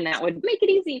share and that would make it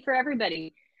easy for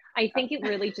everybody. I think it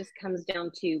really just comes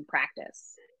down to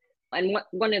practice. And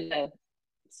one of the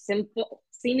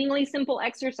seemingly simple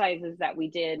exercises that we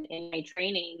did in my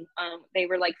training, they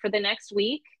were like, for the next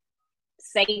week,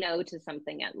 say no to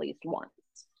something at least once.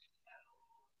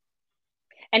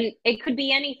 And it could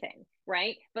be anything,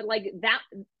 right? But like that,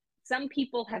 some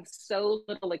people have so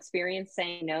little experience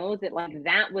saying no that like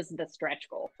that was the stretch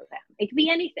goal for them. It could be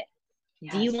anything.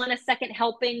 Yes. Do you want a second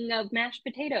helping of mashed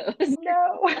potatoes?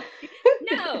 No.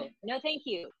 No, thank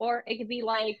you. Or it could be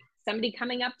like somebody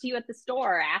coming up to you at the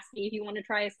store, asking if you want to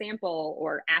try a sample,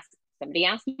 or somebody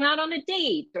asking you out on a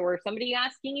date, or somebody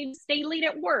asking you to stay late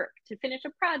at work to finish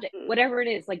a project, whatever it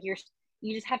is. Like you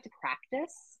just have to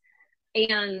practice.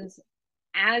 And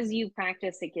as you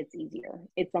practice, it gets easier.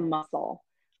 It's a muscle.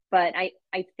 But I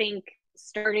think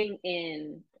starting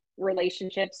in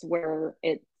relationships where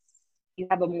you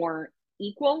have a more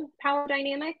equal power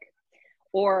dynamic,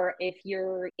 or if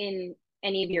you're in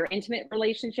any of your intimate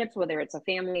relationships, whether it's a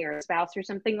family or a spouse or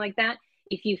something like that,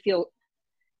 if you feel,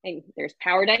 and there's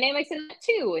power dynamics in that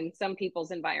too in some people's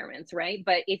environments, right?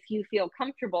 But if you feel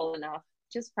comfortable enough,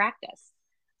 just practice,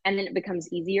 and then it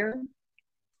becomes easier.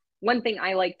 One thing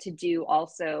I like to do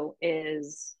also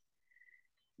is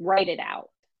write it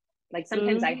out. Like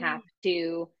sometimes I have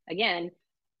to, again,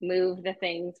 move the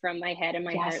things from my head and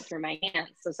my heart through my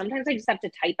hands. So sometimes I just have to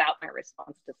type out my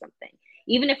response to something,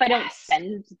 even if I don't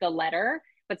send the letter.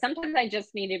 But sometimes I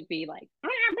just need to be like, you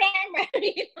know,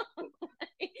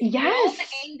 all the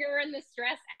anger and the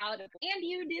stress out of, and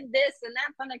you did this and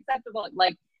that's unacceptable.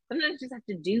 Like sometimes I just have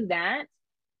to do that.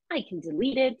 I can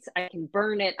delete it, I can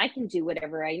burn it, I can do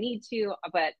whatever I need to,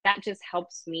 but that just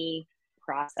helps me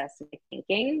process my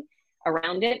thinking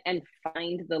around it and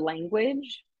find the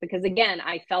language, because again,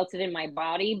 I felt it in my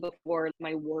body before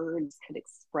my words could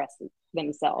express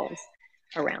themselves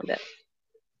around it.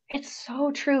 It's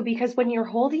so true, because when you're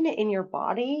holding it in your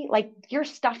body, like you're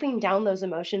stuffing down those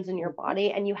emotions in your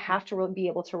body, and you have to be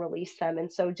able to release them.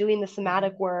 And so doing the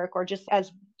somatic work, or just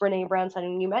as Brene Brown said,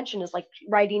 and you mentioned, is like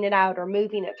writing it out or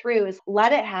moving it through, is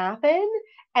let it happen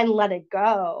and let it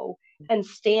go and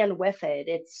stand with it.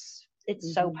 It's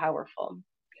so powerful.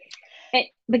 And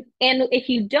if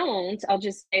you don't, I'll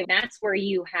just say that's where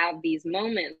you have these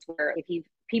moments where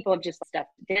people have just stuffed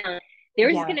it down.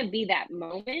 There's going to be that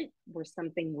moment where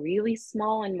something really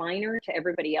small and minor to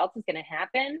everybody else is going to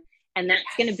happen. And that's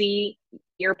going to be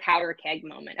your powder keg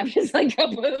moment. I'm just like,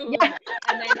 kaboom. Yeah.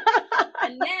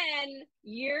 And then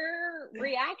your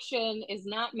reaction is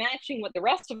not matching what the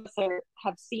rest of us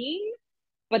have seen,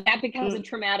 but that becomes a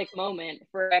traumatic moment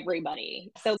for everybody.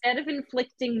 So instead of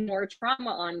inflicting more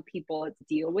trauma on people, it's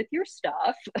deal with your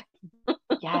stuff.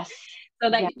 Yes. So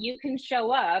that you can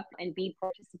show up and be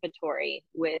participatory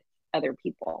with other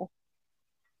people.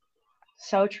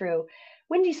 So true.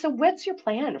 Wendy, so what's your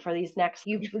plan for these next,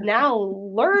 you've now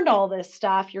learned all this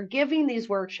stuff, you're giving these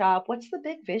workshops, what's the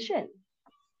big vision?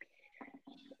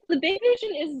 The big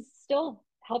vision is still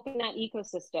helping that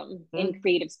ecosystem in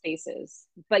creative spaces,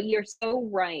 but you're so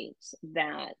right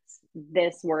that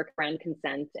this work around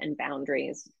consent and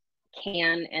boundaries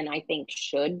can, and I think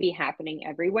should be happening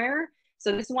everywhere.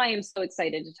 So this is why I'm so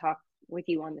excited to talk with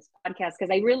you on this podcast,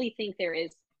 because I really think there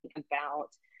is about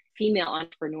female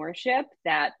entrepreneurship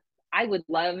that I would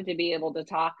love to be able to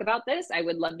talk about this. I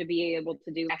would love to be able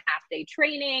to do a half-day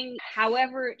training.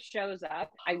 However it shows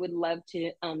up, I would love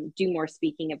to do more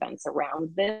speaking events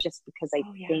around this, just because I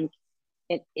think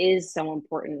it is so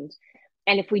important.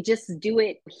 And if we just do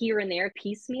it here and there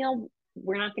piecemeal,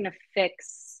 we're not going to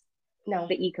fix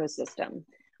the ecosystem.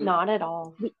 Not at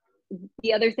all.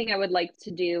 The other thing I would like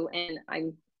to do, and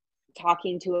I'm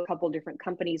talking to a couple different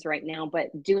companies right now,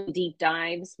 but doing deep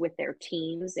dives with their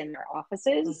teams in their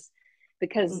offices,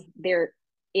 because they're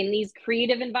in these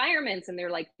creative environments and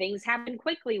they're like, things happen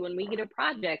quickly when we get a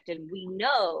project, and we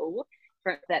know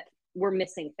that we're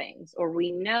missing things, or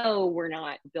we know we're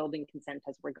not building consent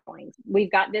as we're going.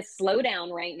 We've got this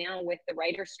slowdown right now with the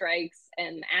writer strikes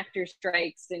and actor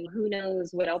strikes, and who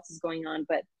knows what else is going on.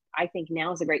 But I think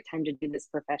now is a great time to do this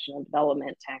professional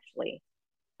development to actually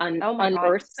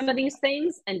unearth some of these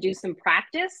things and do some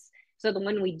practice, so that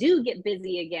when we do get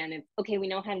busy again, it's okay, we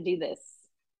know how to do this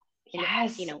in a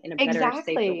better,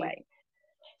 safer way.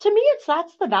 To me,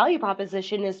 that's the value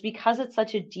proposition, is because it's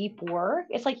such a deep work.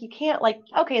 It's like, you can't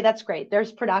okay, that's great.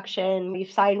 There's production,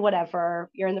 we've signed whatever,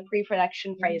 you're in the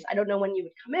pre-production phase. I don't know when you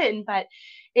would come in, but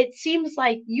it seems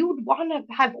like you would want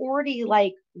to have already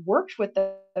worked with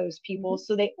those people.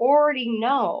 So they already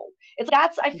know.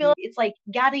 I feel it's like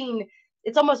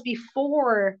it's almost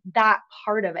before that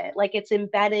part of it. Like it's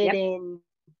embedded in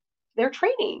their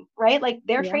training, right? Like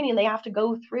their training, they have to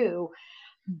go through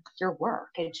your work.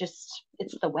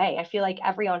 It's the way. I feel like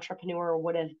every entrepreneur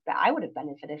I would have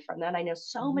benefited from that. I know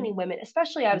so many women,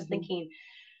 especially I was thinking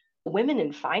women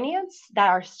in finance that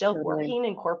are still working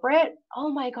in corporate.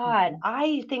 Oh my God.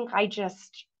 I think I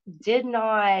just did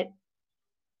not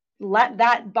let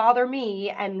that bother me.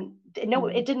 And no,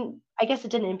 it didn't, I guess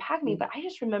it didn't impact me, but I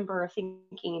just remember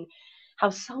thinking how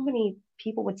so many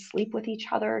people would sleep with each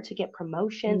other to get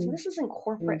promotions. And this is in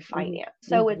corporate finance.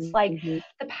 So it's like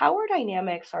the power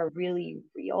dynamics are really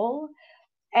real.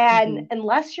 And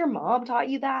unless your mom taught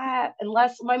you that,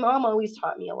 unless my mom always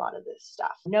taught me a lot of this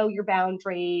stuff, know your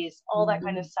boundaries, all that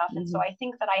kind of stuff. And so I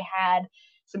think that I had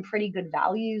some pretty good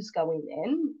values going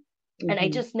in. And I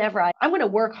just I'm going to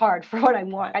work hard for what I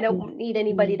want. I don't need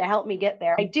anybody to help me get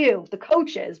there. I do, the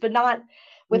coaches, but not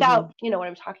without, what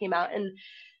I'm talking about. And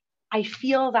I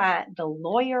feel that the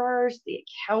lawyers, the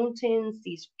accountants,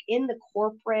 these in the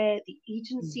corporate, the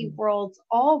agency worlds,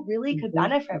 all really could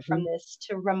benefit from this,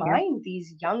 to remind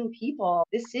these young people,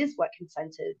 this is what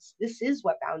consent is. This is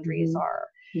what boundaries are.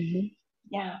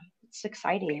 Yeah, it's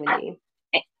exciting, Wendy.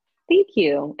 Thank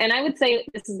you. And I would say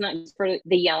this is not just for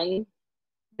the young.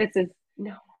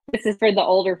 This is for the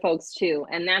older folks too.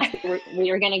 And that's where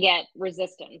you're going to get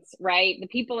resistance, right? The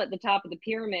people at the top of the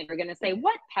pyramid are going to say,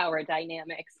 what power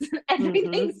dynamics?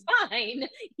 Everything's fine,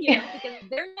 because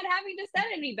they're not having to set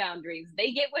any boundaries.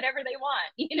 They get whatever they want,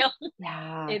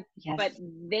 Yeah. But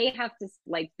they have to,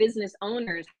 business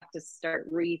owners have to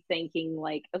start rethinking,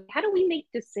 okay, how do we make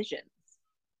decisions?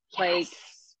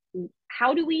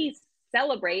 How do we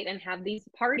celebrate and have these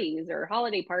parties or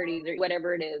holiday parties or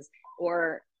whatever it is?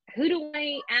 Or who do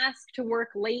I ask to work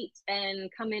late and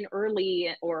come in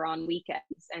early or on weekends?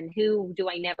 And who do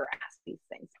I never ask these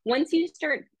things? Once you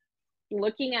start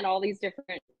looking at all these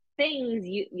different things,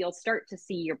 you'll start to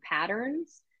see your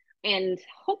patterns. And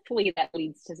hopefully that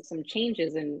leads to some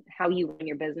changes in how you run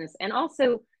your business and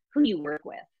also who you work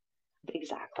with.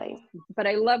 Exactly. But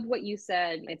I love what you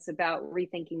said. It's about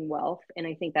rethinking wealth. And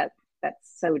I think that's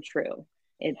so true.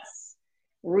 It's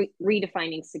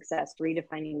redefining success,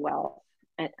 redefining wealth.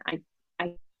 And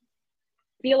I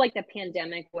feel like the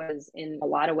pandemic was in a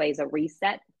lot of ways a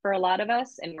reset for a lot of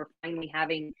us. And we're finally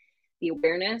having the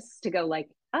awareness to go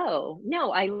oh,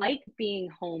 no, I like being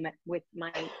home with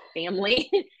my family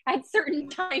at certain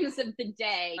times of the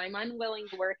day. I'm unwilling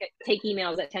to take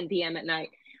emails at 10 p.m. at night,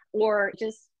 or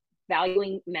just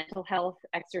valuing mental health,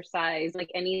 exercise,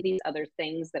 any of these other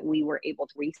things that we were able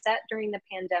to reset during the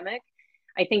pandemic.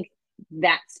 I think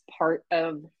that's part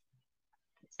of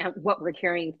what we're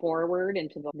carrying forward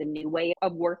into the new way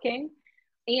of working.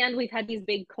 And we've had these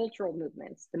big cultural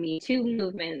movements, the Me Too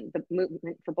movement, the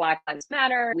movement for Black Lives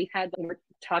Matter. We're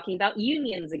talking about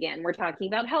unions again. We're talking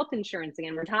about health insurance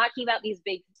again. We're talking about these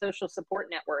big social support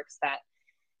networks that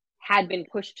had been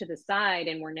pushed to the side.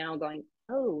 And we're now going,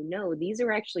 oh no, these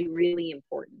are actually really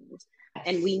important.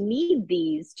 And we need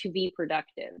these to be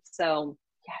productive. So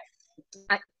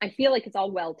I feel like it's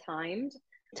all well timed.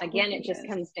 Again, it just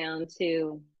comes down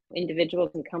to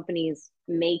individuals and companies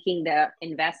making the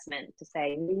investment to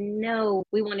say, no,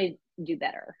 we want to do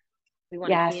better. We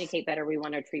want to communicate better. We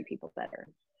want to treat people better.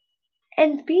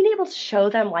 And being able to show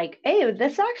them hey,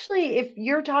 this actually, if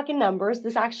you're talking numbers,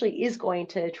 this actually is going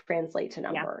to translate to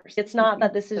numbers. It's not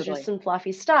that this is just some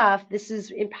fluffy stuff. This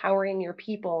is empowering your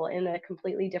people in a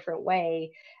completely different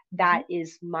way that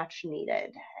is much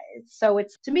needed. So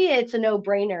to me, it's a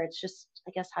no-brainer. It's just,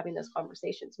 I guess, having those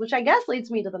conversations, which I guess leads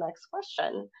me to the next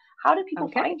question. How do people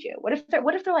find you? What if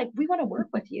they're like, we want to work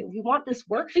with you. We want this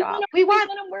workshop. We want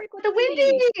to work with the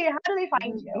Wendy. How do they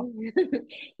find you?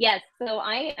 Yes. So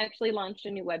I actually launched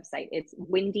a new website. It's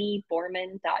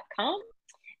wendyborman.com.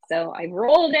 So I've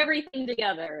rolled everything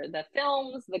together. The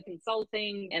films, the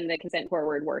consulting, and the consent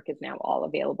forward work is now all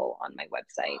available on my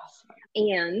website. Awesome.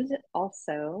 And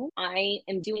also I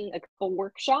am doing a couple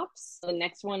workshops. The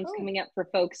next one's coming up for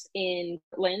folks in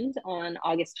Portland on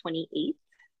August 28th.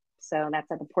 So that's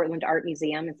at the Portland Art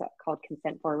Museum. It's called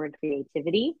Consent Forward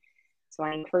Creativity. So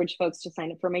I encourage folks to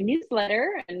sign up for my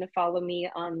newsletter and to follow me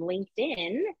on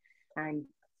LinkedIn. I'm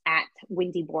at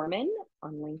Wendy Borman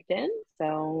on LinkedIn,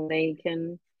 so they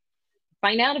can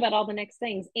find out about all the next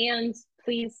things. And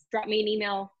please drop me an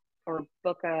email or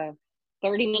book a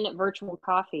 30-minute virtual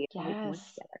coffee.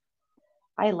 Yes.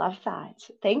 I love that.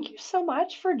 Thank you so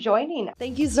much for joining.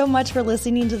 Thank you so much for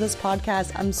listening to this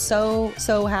podcast. I'm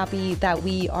so happy that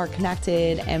we are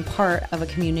connected and part of a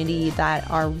community that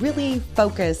are really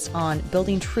focused on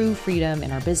building true freedom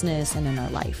in our business and in our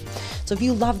life. So if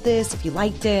you love this, if you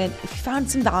liked it, if you found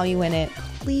some value in it,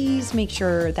 please make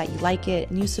sure that you like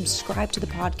it and you subscribe to the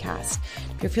podcast.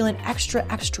 If you're feeling extra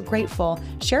grateful,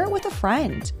 share it with a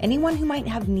friend, anyone who might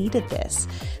have needed this.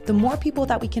 The more people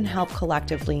that we can help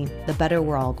collectively, the better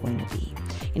we're all going to be.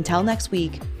 Until next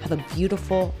week, have a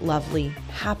beautiful, lovely,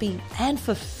 happy, and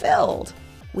fulfilled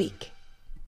week.